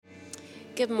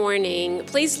Good morning.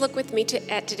 Please look with me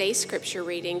at today's scripture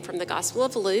reading from the Gospel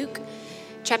of Luke,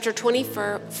 chapter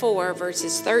 24,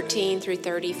 verses 13 through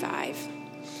 35.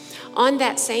 On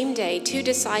that same day, 2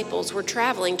 disciples were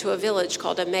traveling to a village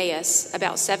called Emmaus,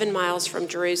 about 7 miles from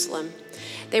Jerusalem.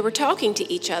 They were talking to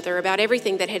each other about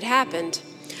everything that had happened.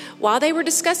 While they were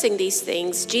discussing these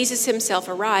things, Jesus himself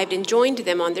arrived and joined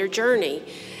them on their journey.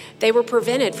 They were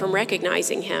prevented from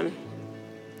recognizing him.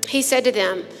 He said to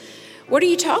them, "What are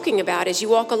you talking about as you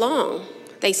walk along?"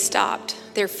 They stopped,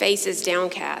 their faces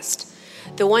downcast.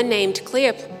 The one named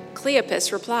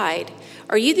Cleopas replied,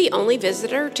 "Are you the only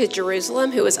visitor to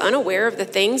Jerusalem who is unaware of the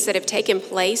things that have taken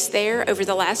place there over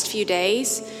the last few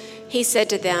days?" He said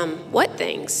to them, "What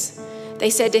things?" They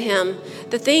said to him,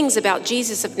 "The things about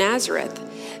Jesus of Nazareth.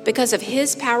 Because of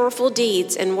his powerful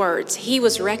deeds and words, he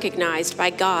was recognized by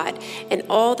God and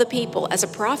all the people as a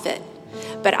prophet.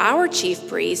 But our chief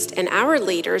priest and our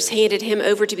leaders handed him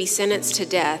over to be sentenced to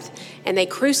death, and they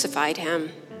crucified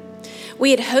him.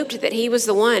 We had hoped that he was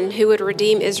the one who would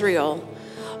redeem Israel.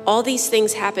 All these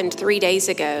things happened 3 days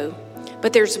ago.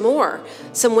 But there's more.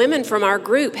 Some women from our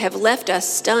group have left us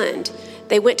stunned.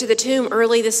 They went to the tomb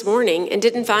early this morning and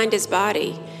didn't find his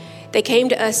body. They came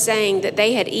to us saying that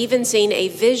they had even seen a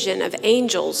vision of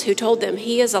angels who told them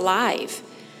he is alive.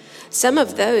 Some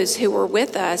of those who were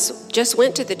with us just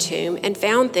went to the tomb and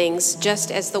found things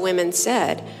just as the women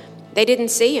said. They didn't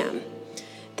see him."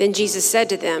 Then Jesus said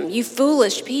to them, "You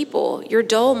foolish people, your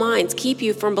dull minds keep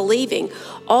you from believing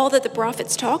all that the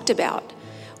prophets talked about.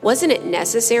 Wasn't it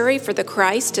necessary for the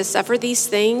Christ to suffer these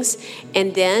things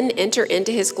and then enter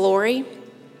into his glory?"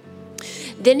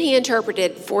 Then he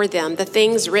interpreted for them the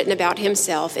things written about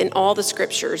himself in all the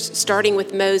scriptures, starting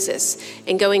with Moses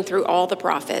and going through all the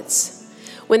prophets.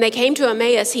 When they came to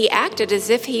Emmaus, he acted as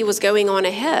if he was going on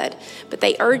ahead, but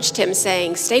they urged him,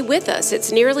 saying, "Stay with us, it's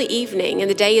nearly evening, and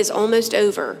the day is almost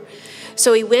over."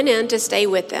 So he went in to stay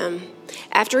with them.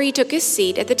 After he took his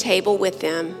seat at the table with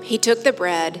them, he took the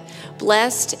bread,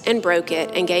 blessed and broke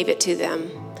it, and gave it to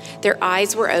them. Their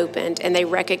eyes were opened, and they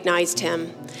recognized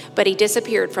him, but he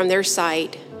disappeared from their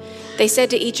sight. They said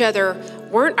to each other,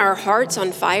 "Weren't our hearts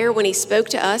on fire when he spoke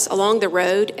to us along the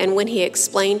road and when he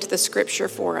explained the scripture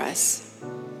for us?"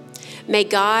 May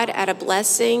God add a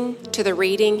blessing to the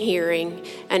reading, hearing,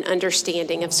 and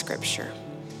understanding of Scripture.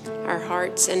 Our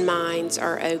hearts and minds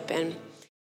are open.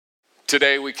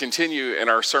 Today we continue in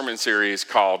our sermon series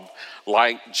called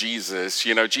Like Jesus.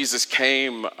 You know, Jesus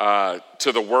came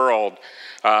to the world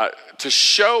to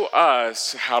show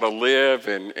us how to live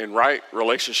in right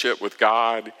relationship with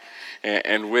God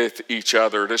and with each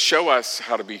other, to show us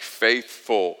how to be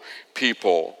faithful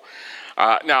people.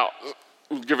 Now,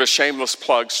 give a shameless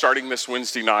plug. Starting this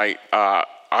Wednesday night,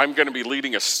 I'm going to be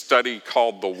leading a study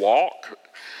called The Walk,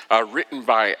 written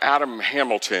by Adam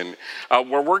Hamilton,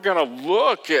 where we're going to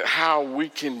look at how we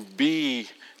can be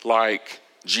like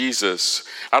Jesus.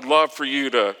 I'd love for you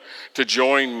to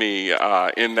join me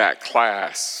in that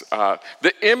class.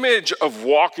 The image of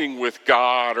walking with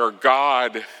God, or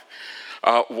God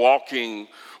walking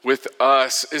with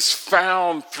us, is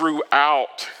found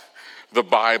throughout the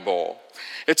Bible.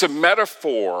 It's a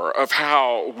metaphor of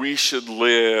how we should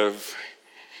live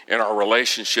in our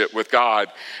relationship with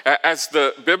God. As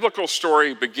the biblical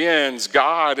story begins,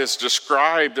 God is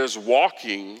described as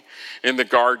walking in the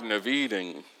Garden of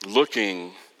Eden,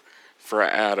 looking for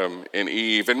Adam and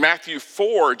Eve. In Matthew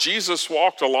 4, Jesus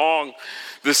walked along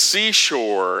the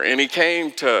seashore, and he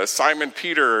came to Simon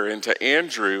Peter and to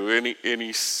Andrew, and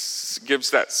he gives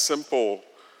that simple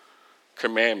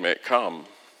commandment, "Come,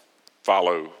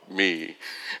 follow me."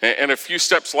 And a few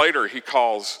steps later, he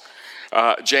calls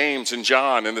James and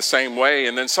John in the same way.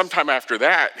 And then sometime after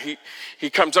that, he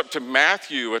comes up to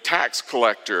Matthew, a tax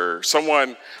collector,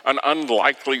 an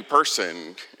unlikely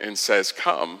person, and says,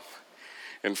 "Come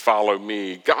and follow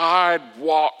me." God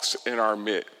walks in our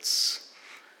midst.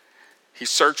 He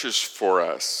searches for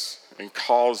us and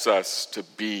calls us to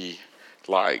be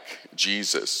like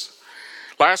Jesus.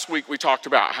 Last week, we talked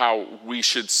about how we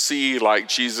should see like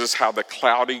Jesus, how the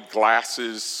cloudy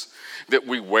glasses that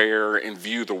we wear and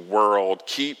view the world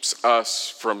keeps us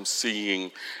from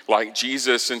seeing like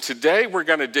Jesus. And today, we're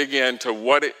going to dig into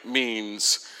what it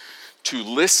means to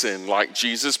listen like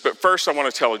Jesus. But first, I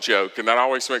want to tell a joke, and that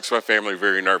always makes my family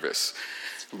very nervous.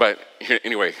 But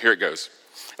anyway, here it goes.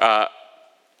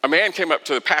 A man came up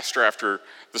to the pastor after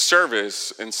the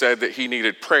service and said that he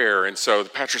needed prayer. And so the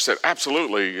pastor said,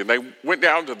 "Absolutely." And they went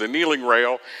down to the kneeling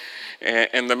rail,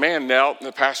 and the man knelt, and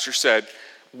the pastor said,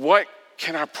 "What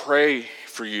can I pray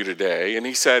for you today?" And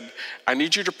he said, "I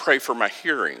need you to pray for my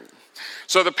hearing."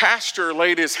 So the pastor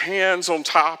laid his hands on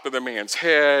top of the man's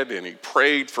head and he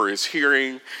prayed for his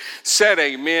hearing, said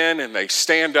amen, and they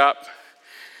stand up.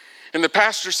 And the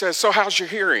pastor says, "So how's your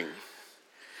hearing?"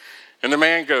 And the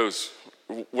man goes,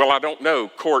 "Well, I don't know.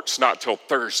 Court's not till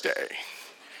Thursday."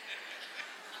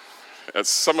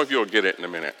 Some of you will get it in a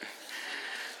minute.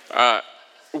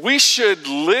 We should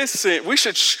listen. We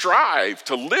should strive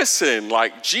to listen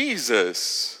like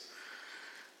Jesus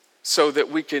so that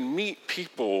we can meet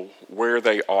people where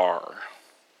they are.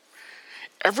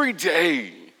 Every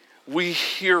day we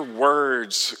hear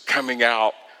words coming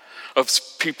out of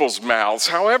people's mouths.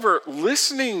 However,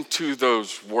 listening to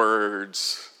those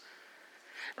words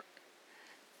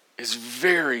is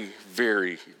very,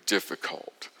 very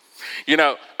difficult. You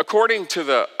know, according to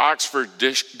the Oxford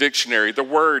Dictionary, the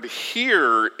word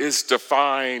hear is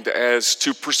defined as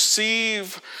to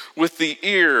perceive with the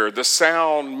ear the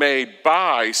sound made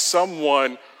by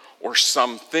someone or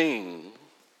something.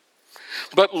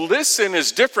 But listen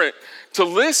is different. To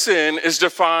listen is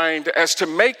defined as to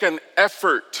make an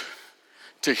effort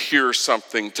to hear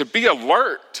something, to be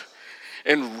alert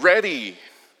and ready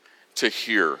to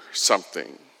hear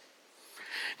something.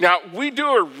 Now, we do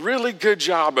a really good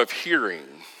job of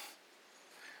hearing,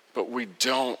 but we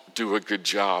don't do a good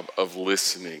job of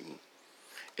listening.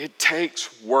 It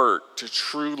takes work to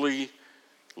truly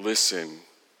listen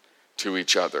to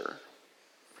each other.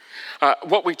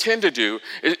 What we tend to do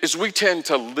is we tend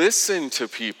to listen to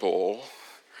people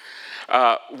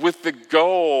with the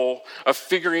goal of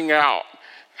figuring out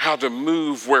how to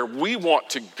move where we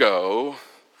want to go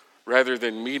rather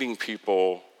than meeting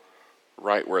people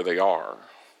right where they are.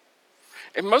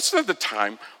 And most of the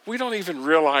time, we don't even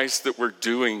realize that we're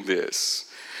doing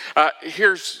this.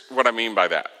 Here's what I mean by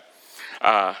that.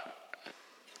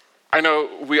 I know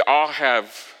we all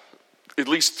have at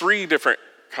least 3 different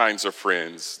kinds of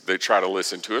friends that try to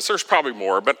listen to us. There's probably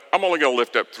more, but I'm only going to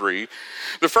lift up 3.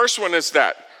 The first one is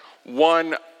that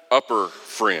one upper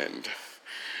friend.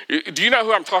 Do you know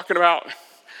who I'm talking about?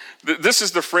 This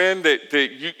is the friend that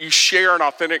you share an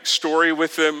authentic story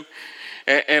with them,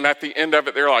 and at the end of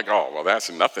it, they're like, "Oh, well, that's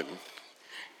nothing.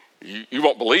 You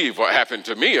won't believe what happened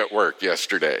to me at work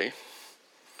yesterday."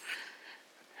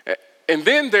 And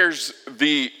then there's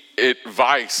the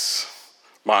advice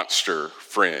monster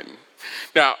friend.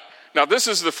 Now this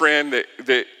is the friend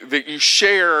that you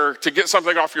share to get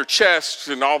something off your chest,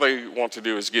 and all they want to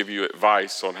do is give you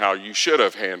advice on how you should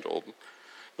have handled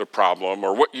the problem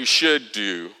or what you should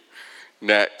do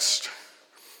next.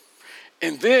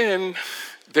 And then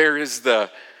there is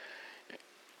the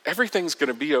everything's going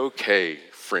to be okay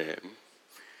friend.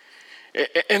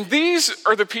 And these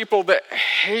are the people that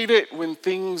hate it when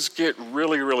things get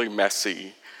really, really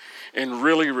messy and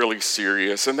really, really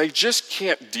serious, and they just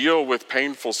can't deal with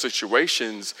painful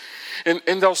situations. And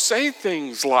they'll say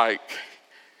things like,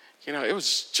 it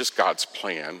was just God's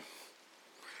plan.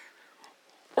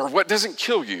 Or what doesn't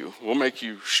kill you will make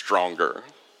you stronger.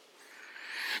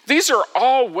 These are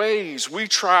all ways we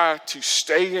try to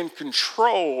stay in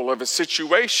control of a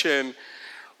situation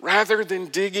rather than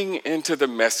digging into the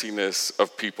messiness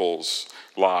of people's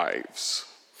lives.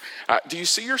 Do you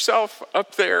see yourself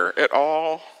up there at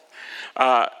all?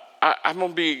 I'm going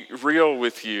to be real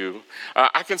with you.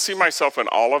 I can see myself in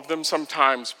all of them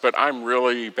sometimes, but I'm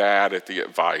really bad at the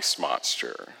advice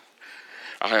monster.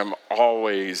 I am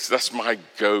always, that's my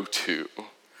go-to,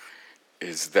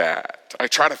 is that. I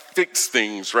try to fix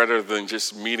things rather than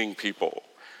just meeting people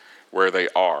where they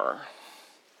are.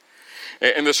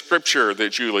 In the scripture that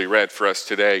Julie read for us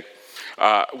today,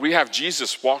 we have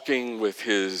Jesus walking with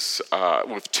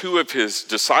 2 of his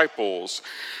disciples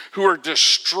who are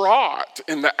distraught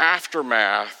in the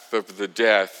aftermath of the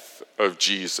death of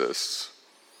Jesus.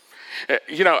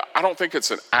 I don't think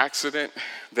it's an accident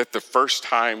that the first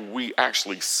time we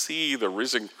actually see the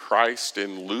risen Christ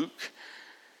in Luke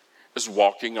is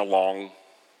walking along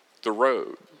the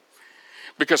road.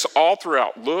 Because all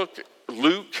throughout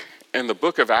Luke and the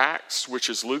book of Acts, which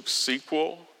is Luke's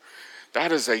sequel,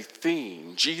 that is a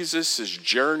theme. Jesus is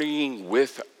journeying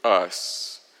with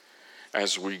us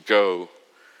as we go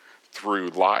through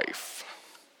life.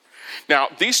 Now,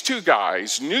 these 2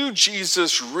 guys knew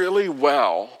Jesus really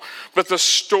well, but the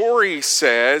story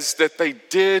says that they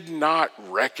did not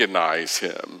recognize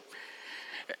him.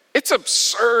 It's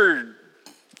absurd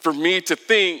for me to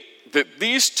think that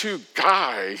these 2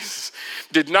 guys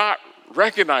did not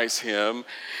recognize him,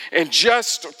 and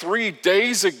just 3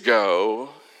 days ago,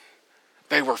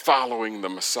 they were following the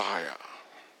Messiah.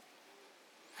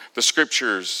 The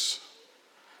scriptures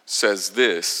says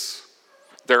this: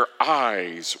 their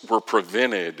eyes were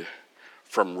prevented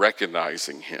from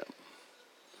recognizing him.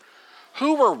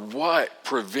 Who or what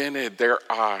prevented their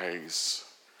eyes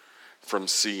from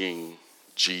seeing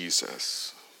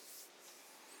Jesus?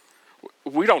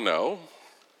 We don't know.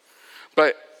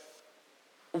 But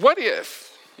what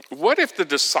if the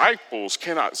disciples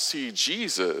cannot see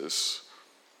Jesus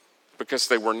because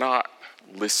they were not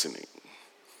listening?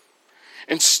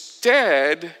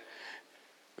 Instead,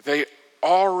 they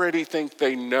already think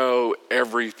they know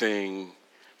everything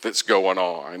that's going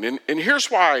on. And here's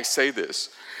why I say this.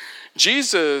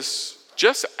 Jesus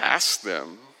just asked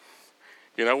them,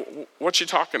 what you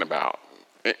talking about?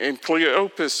 And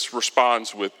Cleopas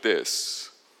responds with this.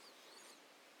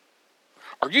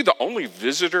 Are you the only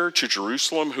visitor to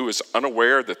Jerusalem who is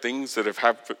unaware of the things that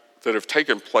have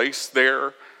taken place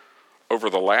there over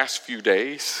the last few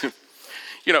days?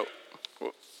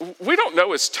 We don't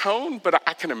know his tone, but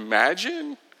I can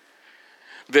imagine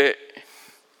that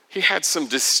he had some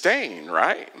disdain,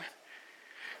 right?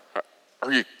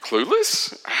 Are you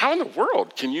clueless? How in the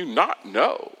world can you not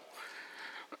know?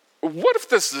 What if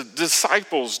the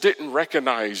disciples didn't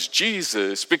recognize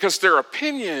Jesus because their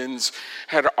opinions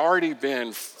had already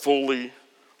been fully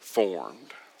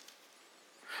formed?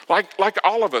 Like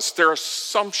all of us, their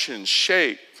assumptions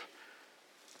shape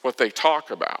what they talk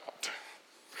about.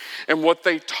 And what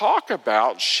they talk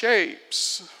about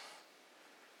shapes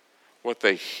what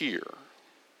they hear.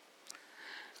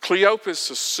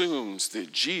 Cleopas assumes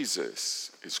that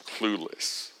Jesus is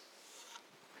clueless.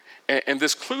 And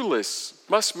this clueless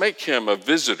must make him a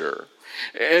visitor.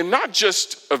 And not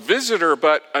just a visitor,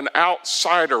 but an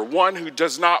outsider, one who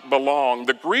does not belong.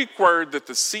 The Greek word that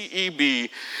the CEB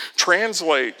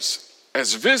translates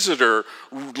as visitor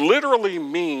literally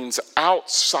means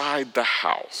outside the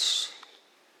house.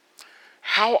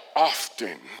 How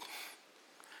often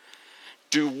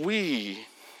do we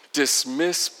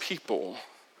dismiss people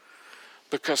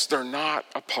because they're not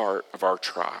a part of our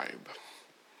tribe?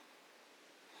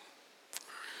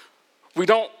 We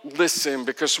don't listen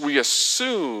because we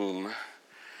assume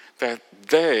that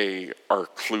they are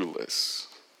clueless.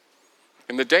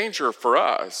 And the danger for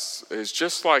us is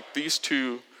just like these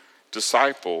two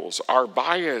disciples, our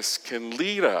bias can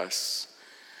lead us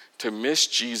to miss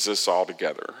Jesus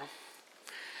altogether.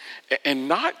 And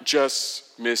not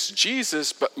just miss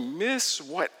Jesus, but miss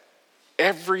what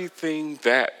everything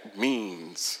that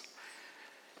means.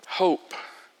 Hope,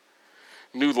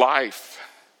 new life,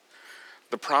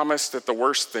 the promise that the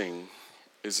worst thing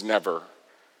is never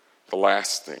the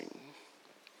last thing.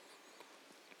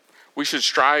 We should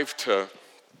strive to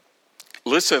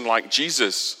listen like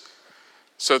Jesus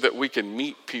so that we can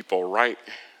meet people right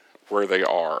where they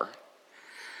are.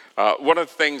 One of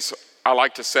the things I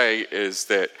like to say is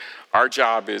that our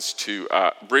job is to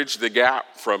bridge the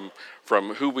gap from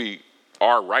who we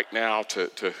are right now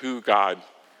to who God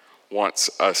wants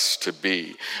us to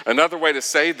be. Another way to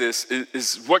say this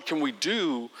is what can we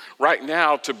do right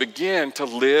now to begin to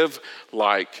live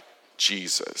like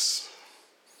Jesus?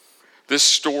 This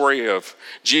story of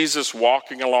Jesus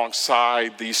walking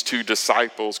alongside these two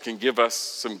disciples can give us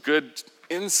some good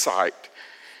insight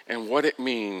in what it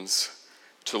means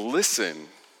to listen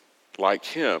like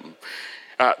him.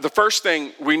 The first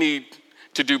thing we need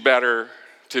to do better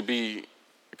to be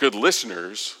good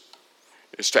listeners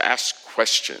is to ask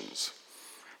questions.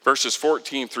 Verses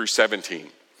 14 through 17.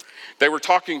 They were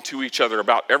talking to each other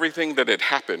about everything that had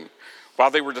happened.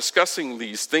 While they were discussing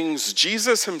these things,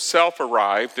 Jesus himself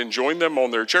arrived and joined them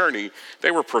on their journey.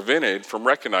 They were prevented from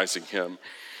recognizing him.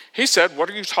 He said, "What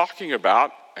are you talking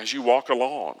about as you walk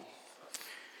along?"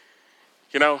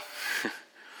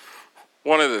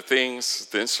 One of the things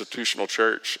the institutional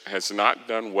church has not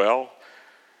done well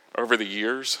over the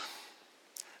years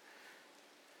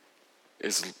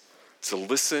is to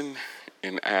listen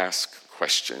and ask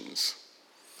questions.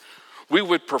 We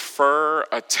would prefer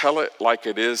a tell it like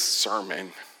it is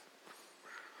sermon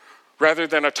rather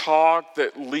than a talk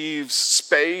that leaves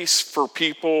space for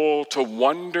people to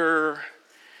wonder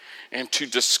and to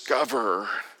discover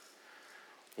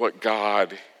what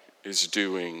God is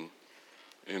doing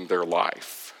in their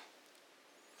life.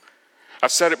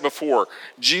 I've said it before,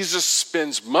 Jesus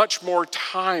spends much more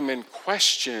time in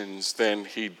questions than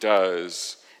he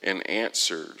does in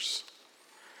answers.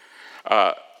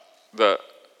 The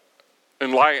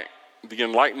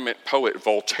Enlightenment poet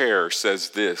Voltaire says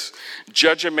this: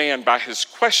 judge a man by his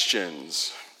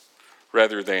questions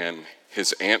rather than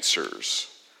his answers.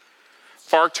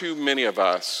 Far too many of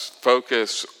us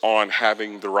focus on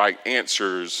having the right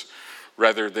answers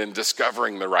rather than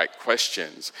discovering the right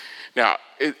questions. Now,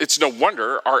 it's no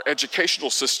wonder our educational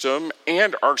system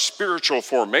and our spiritual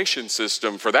formation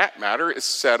system, for that matter, is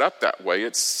set up that way.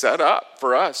 It's set up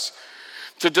for us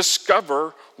to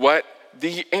discover what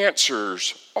the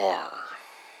answers are.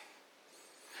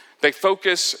 They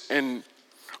focus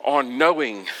on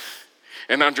knowing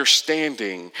and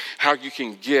understanding how you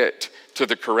can get to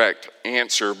the correct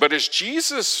answer. But as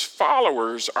Jesus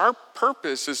followers, our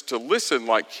purpose is to listen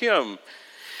like him.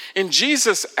 And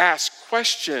Jesus asked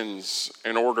questions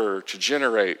in order to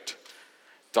generate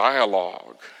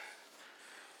dialogue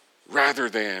rather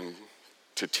than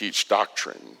to teach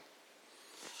doctrine.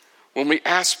 When we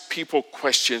ask people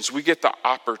questions, we get the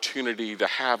opportunity to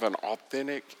have an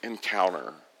authentic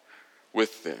encounter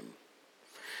with them.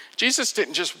 Jesus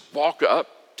didn't just walk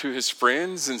up to his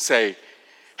friends and say,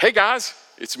 "Hey guys,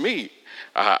 it's me.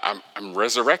 I'm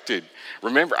resurrected.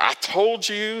 Remember, I told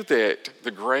you that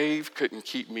the grave couldn't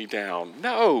keep me down."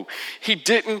 No, he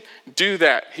didn't do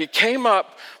that. He came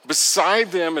up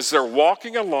beside them as they're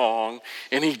walking along,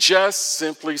 and he just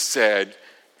simply said,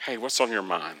 "Hey, what's on your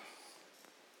mind?"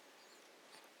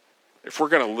 If we're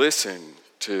going to listen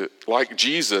to like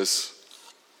Jesus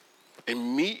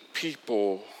and meet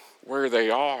people where they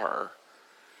are,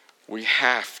 we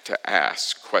have to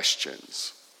ask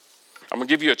questions. I'm going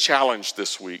to give you a challenge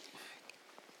this week.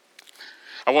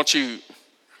 I want you,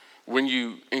 when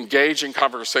you engage in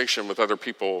conversation with other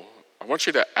people, I want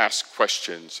you to ask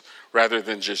questions rather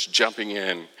than just jumping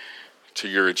in to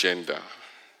your agenda.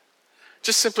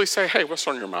 Just simply say, "Hey, what's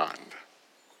on your mind?"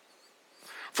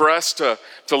 For us to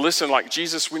listen like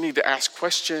Jesus, we need to ask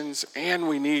questions and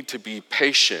we need to be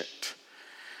patient.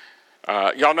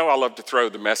 Y'all know I love to throw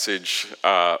the message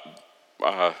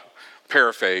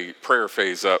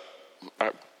paraphrase up.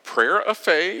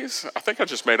 Paraphrase? I think I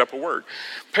just made up a word.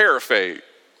 Paraphrase.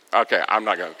 Okay, I'm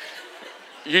not going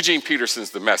to. Eugene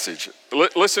Peterson's The Message.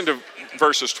 Listen to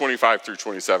verses 25 through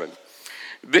 27.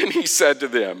 Then he said to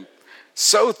them,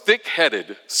 "So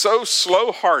thick-headed, so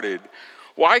slow-hearted,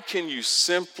 why can't you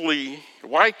simply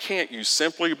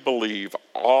believe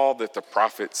all that the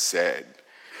prophets said?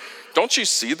 Don't you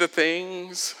see the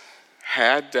things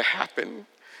had to happen,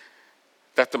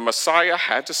 that the Messiah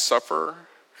had to suffer,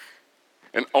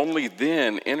 and only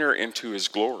then enter into his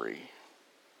glory?"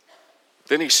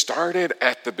 Then he started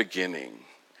at the beginning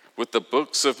with the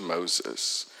books of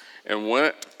Moses and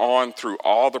went on through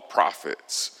all the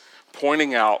prophets,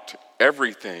 pointing out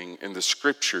everything in the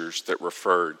scriptures that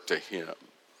referred to him.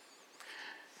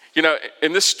 You know,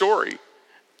 in this story,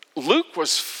 Luke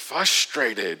was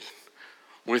frustrated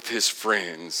with his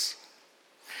friends.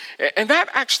 And that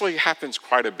actually happens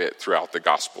quite a bit throughout the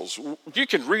Gospels. You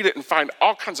can read it and find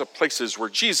all kinds of places where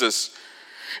Jesus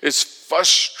is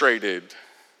frustrated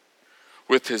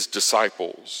with his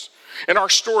disciples. In our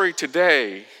story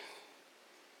today,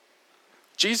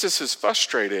 Jesus is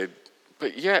frustrated,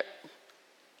 but yet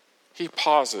he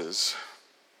pauses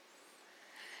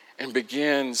and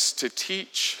begins to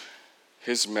teach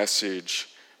his message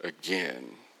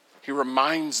again. He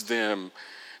reminds them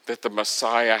that the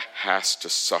Messiah has to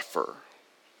suffer.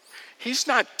 He's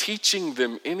not teaching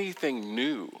them anything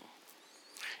new.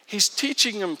 He's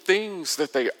teaching them things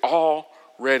that they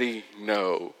already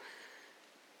know.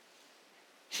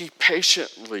 He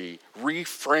patiently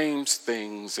reframes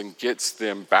things and gets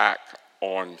them back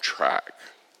on track.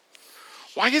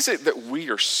 Why is it that we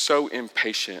are so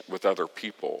impatient with other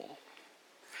people?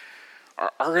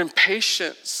 Our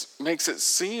impatience makes it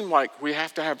seem like we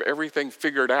have to have everything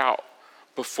figured out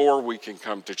before we can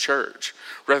come to church,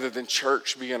 rather than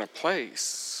church being a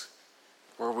place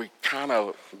where we kind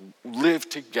of live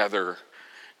together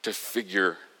to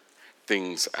figure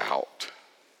things out.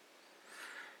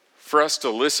 For us to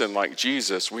listen like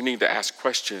Jesus, we need to ask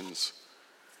questions,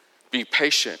 be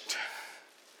patient,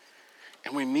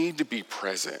 and we need to be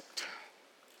present.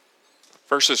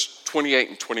 Verses 28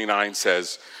 and 29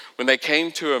 says, "When they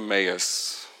came to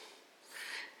Emmaus,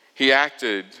 he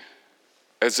acted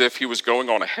as if he was going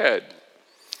on ahead,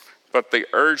 but they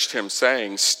urged him,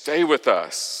 saying, 'Stay with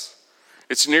us.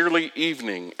 It's nearly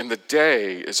evening, and the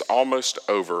day is almost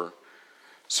over.'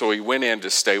 So he went in to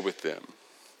stay with them."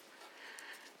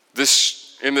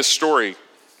 In this story,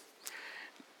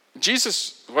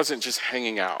 Jesus wasn't just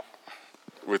hanging out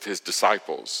with his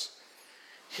disciples.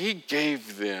 He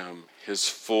gave them his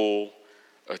full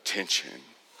attention.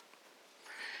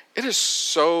 It is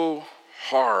so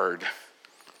hard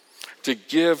to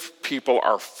give people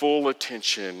our full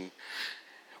attention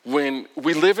when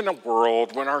we live in a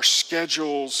world when our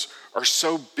schedules are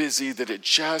so busy that it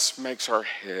just makes our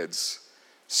heads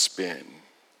spin.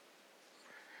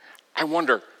 I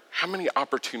wonder, how many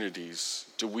opportunities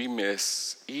do we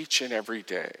miss each and every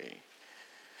day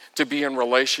to be in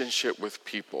relationship with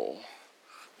people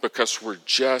because we're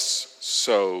just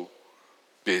so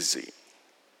busy?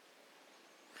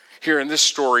 Here in this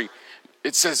story,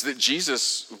 it says that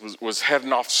Jesus was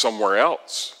heading off somewhere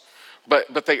else,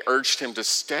 but they urged him to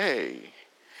stay,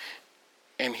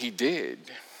 and he did.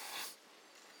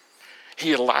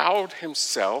 He allowed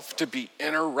himself to be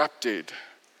interrupted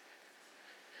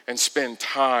and spend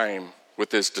time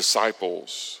with his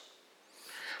disciples.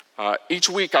 Each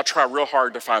week I try real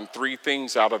hard to find 3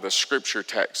 things out of the scripture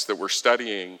text that we're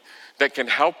studying that can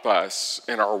help us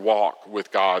in our walk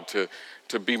with God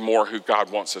to be more who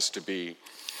God wants us to be.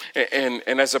 And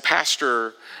as a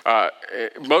pastor,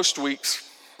 most weeks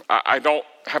I don't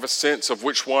have a sense of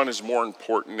which one is more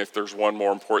important, if there's one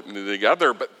more important than the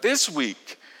other. But this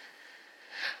week,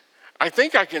 I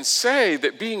think I can say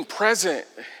that being present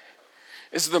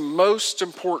is the most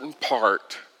important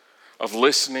part of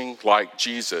listening like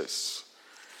Jesus.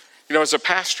 You know, as a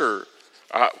pastor,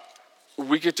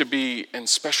 we get to be in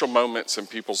special moments in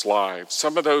people's lives.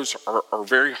 Some of those are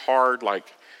very hard,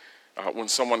 like when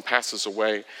someone passes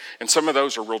away. And some of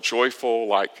those are real joyful,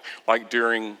 like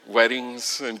during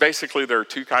weddings. And basically there are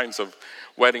 2 kinds of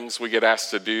weddings we get asked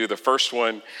to do. The first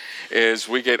one is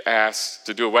we get asked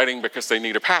to do a wedding because they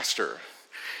need a pastor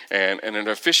and an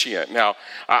officiant. Now,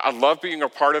 I love being a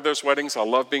part of those weddings. I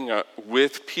love being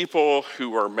with people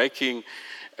who are making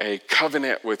a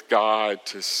covenant with God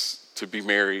to be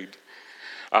married.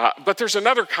 But there's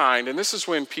another kind, and this is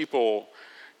when people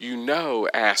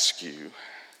ask you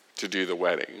to do the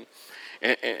wedding.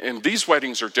 And these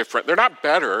weddings are different. They're not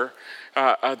better.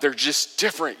 They're just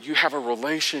different. You have a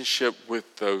relationship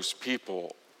with those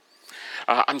people.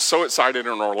 I'm so excited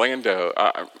in Orlando.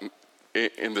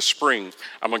 In the spring,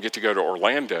 I'm going to get to go to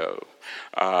Orlando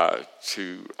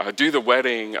to do the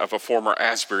wedding of a former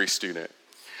Asbury student.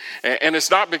 And it's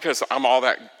not because I'm all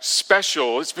that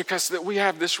special. It's because that we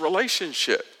have this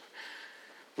relationship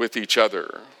with each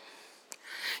other.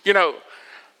 You know,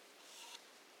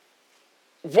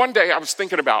 one day I was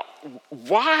thinking about,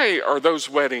 why are those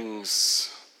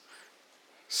weddings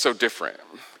so different?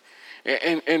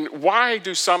 And why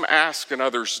do some ask and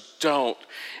others don't?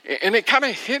 And it kind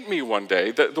of hit me one day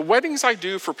that the weddings I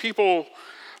do for people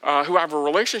who I have a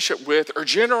relationship with are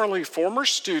generally former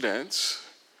students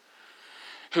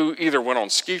who either went on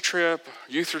ski trip,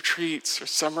 youth retreats, or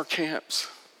summer camps.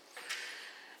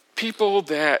 People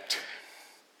that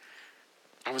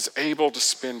I was able to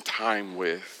spend time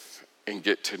with and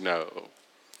get to know.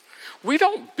 We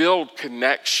don't build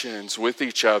connections with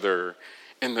each other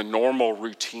in the normal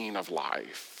routine of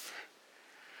life.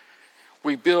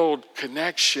 We build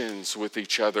connections with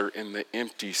each other in the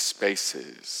empty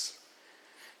spaces,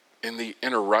 in the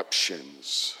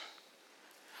interruptions.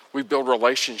 We build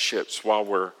relationships while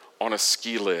we're on a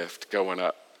ski lift going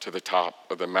up to the top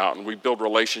of the mountain. We build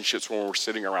relationships when we're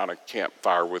sitting around a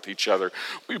campfire with each other.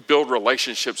 We build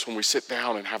relationships when we sit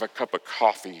down and have a cup of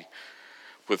coffee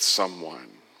with someone.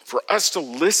 For us to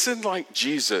listen like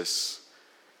Jesus,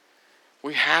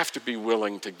 we have to be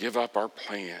willing to give up our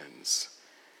plans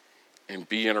and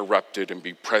be interrupted and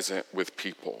be present with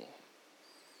people.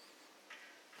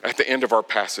 At the end of our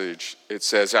passage, it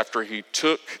says, after he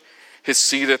took his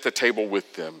seat at the table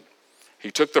with them,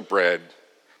 he took the bread,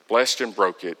 blessed and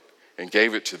broke it, and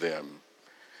gave it to them.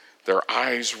 Their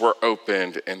eyes were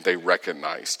opened and they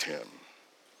recognized him.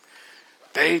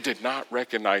 They did not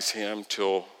recognize him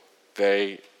till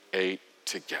they ate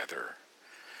together.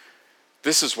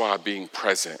 This is why being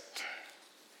present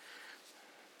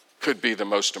could be the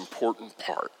most important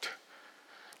part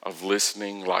of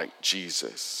listening like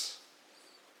Jesus.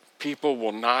 People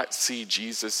will not see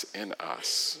Jesus in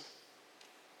us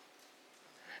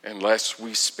unless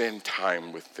we spend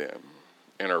time with them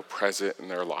and are present in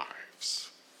their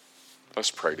lives. Let's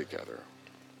pray together.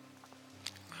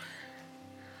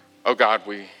 Oh God,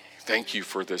 we thank you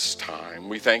for this time.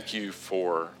 We thank you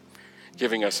for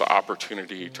giving us the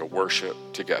opportunity to worship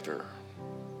together.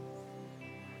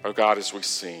 Oh God, as we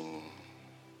sing,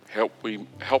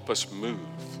 help us move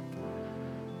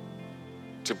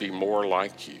to be more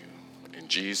like you. In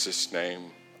Jesus'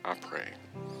 name I pray.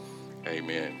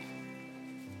 Amen.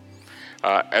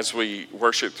 As we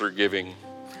worship through giving,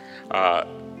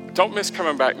 don't miss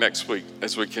coming back next week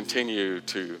as we continue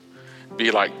to be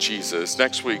like Jesus.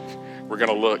 Next week, we're going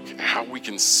to look at how we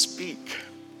can speak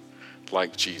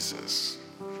like Jesus.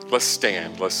 Let's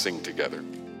stand. Let's sing together.